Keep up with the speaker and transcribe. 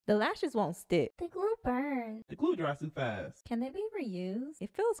The lashes won't stick. The glue burns. The glue dries too fast. Can they be reused?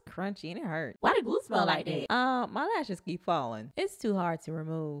 It feels crunchy and it hurts. Why the glue smell like that? My lashes keep falling. It's too hard to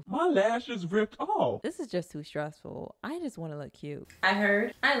remove. My lashes ripped off. This is just too stressful. I just want to look cute. I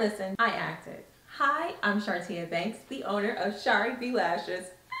heard, I listened, I acted. Hi, I'm Sharatia Banks, the owner of Sharie B Lashes.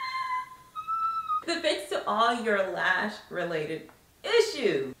 The fix to all your lash related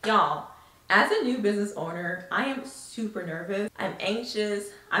issues. Y'all, as a new business owner, I am super nervous. I'm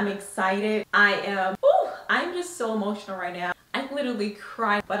anxious. I'm excited. I'm just so emotional right now. I literally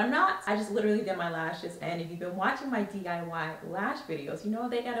cried, but I'm not. I just literally did my lashes, and if you've been watching my DIY lash videos, you know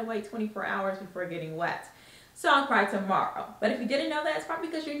they gotta wait 24 hours before getting wet. So I'll cry tomorrow. But if you didn't know that, it's probably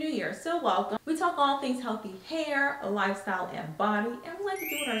because you're new here. So welcome. We talk all things healthy hair, lifestyle, and body, and we like to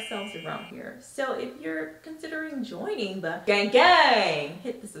do it ourselves around here. So if you're considering joining the gang,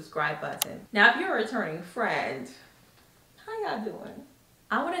 hit the subscribe button. Now, if you're a returning friend, how y'all doing?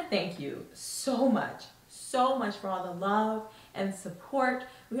 I want to thank you so much for all the love and support.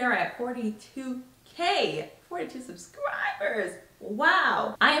 We are at 42K, 42 subscribers.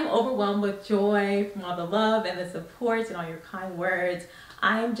 Wow. I am overwhelmed with joy from all the love and the support and all your kind words.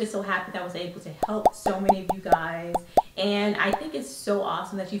 I'm just so happy that I was able to help so many of you guys. And I think it's so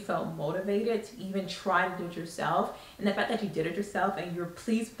awesome that you felt motivated to even try to do it yourself. And the fact that you did it yourself and you're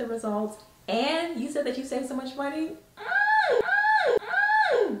pleased with the results. And you said that you saved so much money.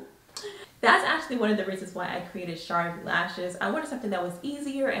 That's actually one of the reasons why I created Sharie B Lashes. I wanted something that was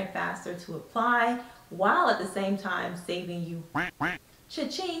easier and faster to apply, while at the same time saving you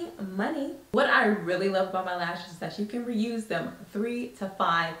cha-ching money. What I really love about my lashes is that you can reuse them 3 to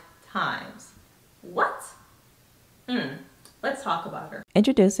 5 times. What? Let's talk about her.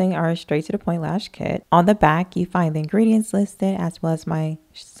 Introducing our straight to the point lash kit. On the back, you find the ingredients listed as well as my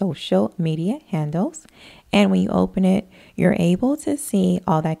social media handles. And when you open it, you're able to see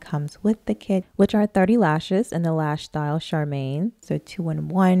all that comes with the kit, which are 30 lashes in the Lash style Charmaine. So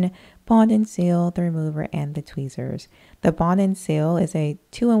 2-in-1 bond and seal, the remover, and the tweezers. The bond and seal is a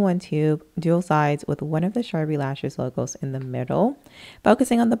 2-in-1 tube, dual sides with one of the Sharie B Lashes logos in the middle.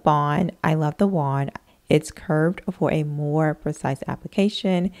 Focusing on the bond, I love the wand. It's curved for a more precise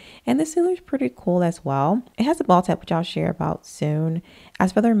application, and the sealer is pretty cool as well. It has a ball tip, which I'll share about soon.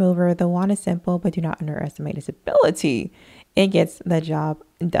 As for the remover, the wand is simple, but do not underestimate its ability. It gets the job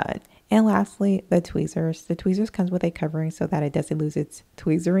done. And lastly, the tweezers. The tweezers comes with a covering so that it doesn't lose its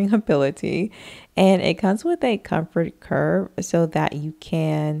tweezering ability. And it comes with a comfort curve so that you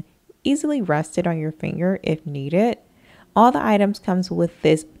can easily rest it on your finger if needed. All the items comes with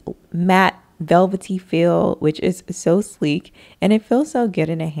this matte velvety feel, which is so sleek, and it feels so good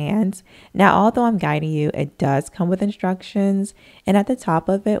in the hands. Now, although I'm guiding you, it does come with instructions, and at the top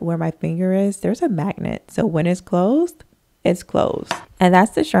of it where my finger is, there's a magnet, so when it's closed, it's closed. And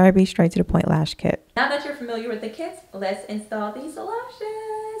that's the Sharie B straight to the point lash kit. Now that you're familiar with the kits, let's install these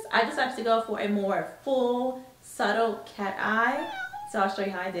lashes. I decided to go for a more full, subtle cat eye, so I'll show you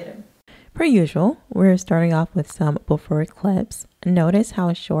how I did it. Per usual, we're starting off with some before clips. Notice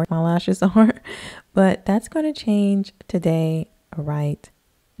how short my lashes are, but that's going to change today, right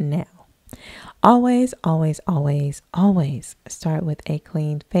now. Always, always, always, always start with a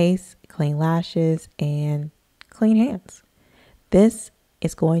clean face, clean lashes, and clean hands. This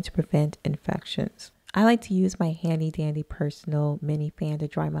is going to prevent infections. I like to use my handy dandy personal mini fan to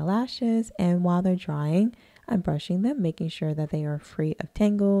dry my lashes, and while they're drying, I'm brushing them, making sure that they are free of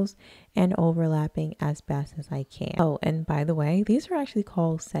tangles and overlapping as best as I can. Oh, and by the way, these are actually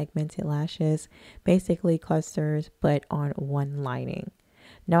called segmented lashes, basically clusters, but on one lining.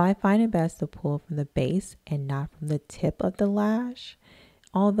 Now, I find it best to pull from the base and not from the tip of the lash,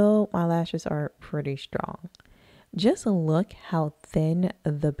 although my lashes are pretty strong. Just look how thin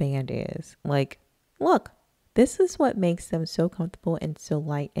the band is. Like, look, this is what makes them so comfortable and so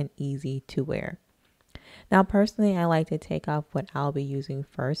light and easy to wear. Now, personally, I like to take off what I'll be using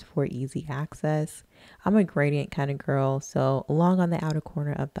first for easy access. I'm a gradient kind of girl, so along on the outer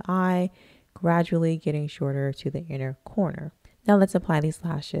corner of the eye, gradually getting shorter to the inner corner. Now let's apply these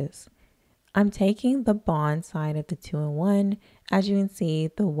lashes. I'm taking the bond side of the 2-in-1. As you can see,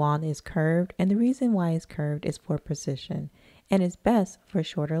 the wand is curved, and the reason why it's curved is for precision, and it's best for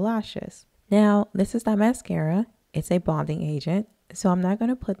shorter lashes. Now, this is not mascara. It's a bonding agent. So I'm not going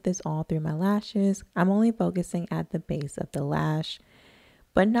to put this all through my lashes. I'm only focusing at the base of the lash,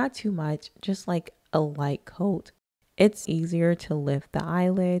 but not too much, just like a light coat. It's easier to lift the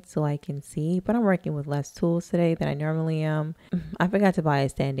eyelid so I can see, but I'm working with less tools today than I normally am. I forgot to buy a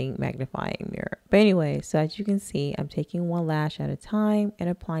standing magnifying mirror. But anyway, so as you can see, I'm taking one lash at a time and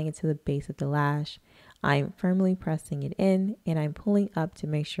applying it to the base of the lash. I'm firmly pressing it in and I'm pulling up to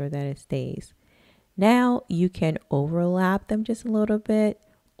make sure that it stays. Now you can overlap them just a little bit,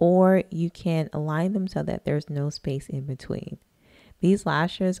 or you can align them so that there's no space in between. These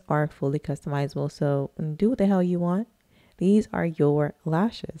lashes are fully customizable, so do what the hell you want. These are your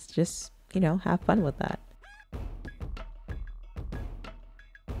lashes. Just, have fun with that.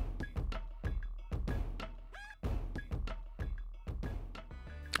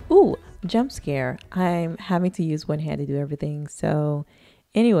 Ooh, jump scare. I'm having to use one hand to do everything. So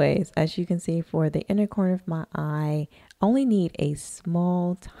anyways, as you can see, for the inner corner of my eye, I only need a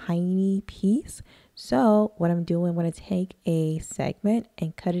small, tiny piece. So what I'm doing, I'm going to take a segment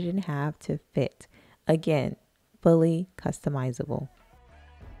and cut it in half to fit. Again, fully customizable.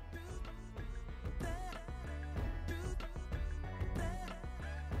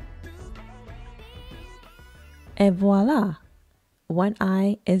 And voila, one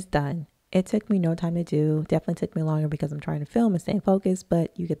eye is done. It took me no time to do. Definitely took me longer because I'm trying to film and stay focused,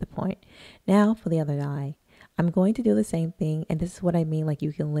 but you get the point. Now for the other eye. I'm going to do the same thing, and this is what I mean, like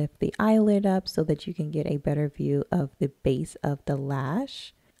you can lift the eyelid up so that you can get a better view of the base of the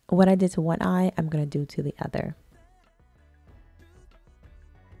lash. What I did to one eye, I'm going to do to the other.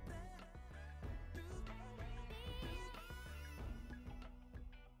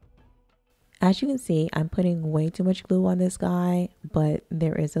 As you can see, I'm putting way too much glue on this guy, but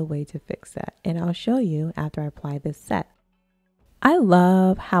there is a way to fix that, and I'll show you after I apply this set. I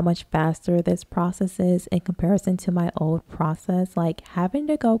love how much faster this process is in comparison to my old process. Like having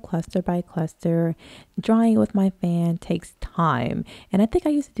to go cluster by cluster, drying it with my fan takes time. And I think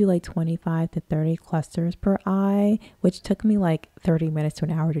I used to do like 25 to 30 clusters per eye, which took me like 30 minutes to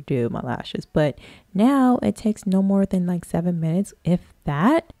an hour to do my lashes. But now it takes no more than like 7 minutes, if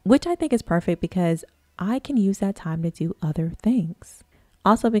that, which I think is perfect because I can use that time to do other things.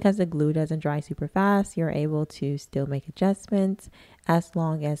 Also, because the glue doesn't dry super fast, you're able to still make adjustments as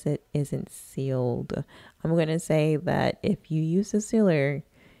long as it isn't sealed. I'm going to say that if you use a sealer,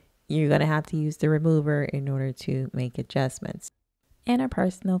 you're going to have to use the remover in order to make adjustments. And a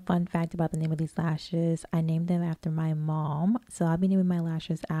personal fun fact about the name of these lashes, I named them after my mom. So I'll be naming my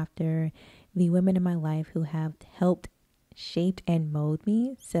lashes after the women in my life who have helped shape and mold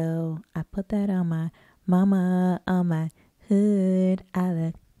me. So I put that on my mama, on my hood. I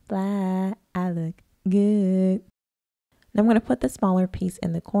look fly, I look good. Now I'm going to put the smaller piece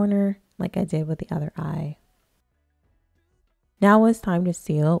in the corner like I did with the other eye. Now it's time to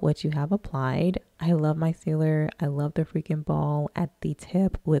seal what you have applied. I love my sealer. I love the freaking ball at the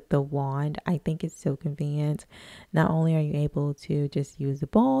tip with the wand. I think it's so convenient. Not only are you able to just use the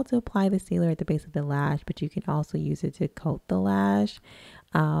ball to apply the sealer at the base of the lash, but you can also use it to coat the lash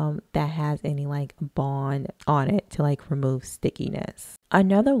that has any like bond on it to like remove stickiness.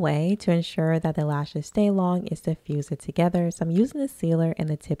 Another way to ensure that the lashes stay long is to fuse it together. So I'm using the sealer and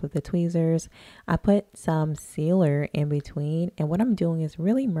the tip of the tweezers. I put some sealer in between, and what I'm doing is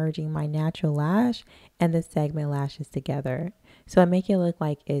really merging my natural lash and the segment lashes together. So I make it look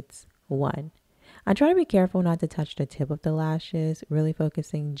like it's one. I try to be careful not to touch the tip of the lashes, really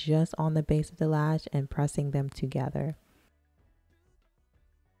focusing just on the base of the lash and pressing them together.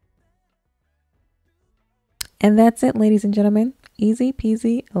 And that's it, ladies and gentlemen. Easy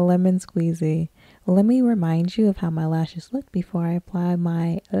peasy, lemon squeezy. Let me remind you of how my lashes look before I apply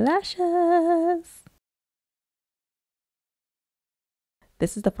my lashes.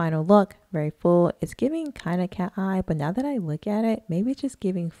 This is the final look, very full. It's giving kind of cat eye, but now that I look at it, maybe it's just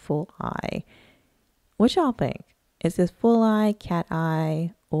giving full eye. What y'all think? Is this full eye, cat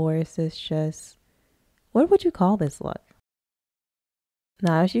eye, or is this just, what would you call this look?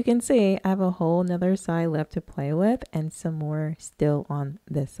 Now, as you can see, I have a whole nother side left to play with and some more still on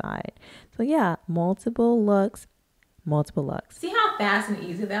this side. So yeah, multiple looks. See how fast and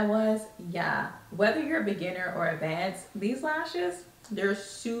easy that was? Yeah, whether you're a beginner or advanced, these lashes, they're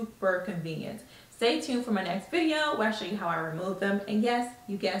super convenient. Stay tuned for my next video where I show you how I remove them. And yes,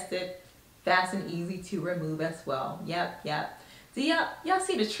 you guessed it, fast and easy to remove as well. Yep. So y'all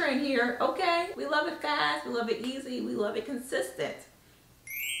see the trend here, okay? We love it fast, we love it easy, we love it consistent.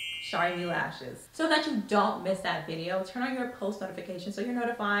 Sharie B Lashes. So that you don't miss that video, turn on your post notifications so you're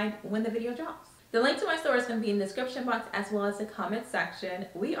notified when the video drops. The link to my store is going to be in the description box as well as the comment section.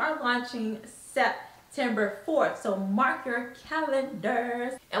 We are launching September 4th, so mark your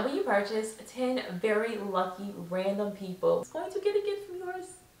calendars. And when you purchase, 10 very lucky random people is going to get a gift from yours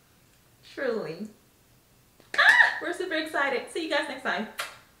truly. We're super excited. See you guys next time.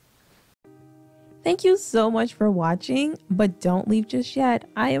 Thank you so much for watching, but don't leave just yet.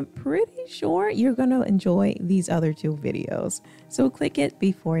 I am pretty sure you're going to enjoy these other two videos. So click it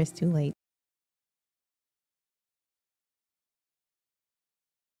before it's too late.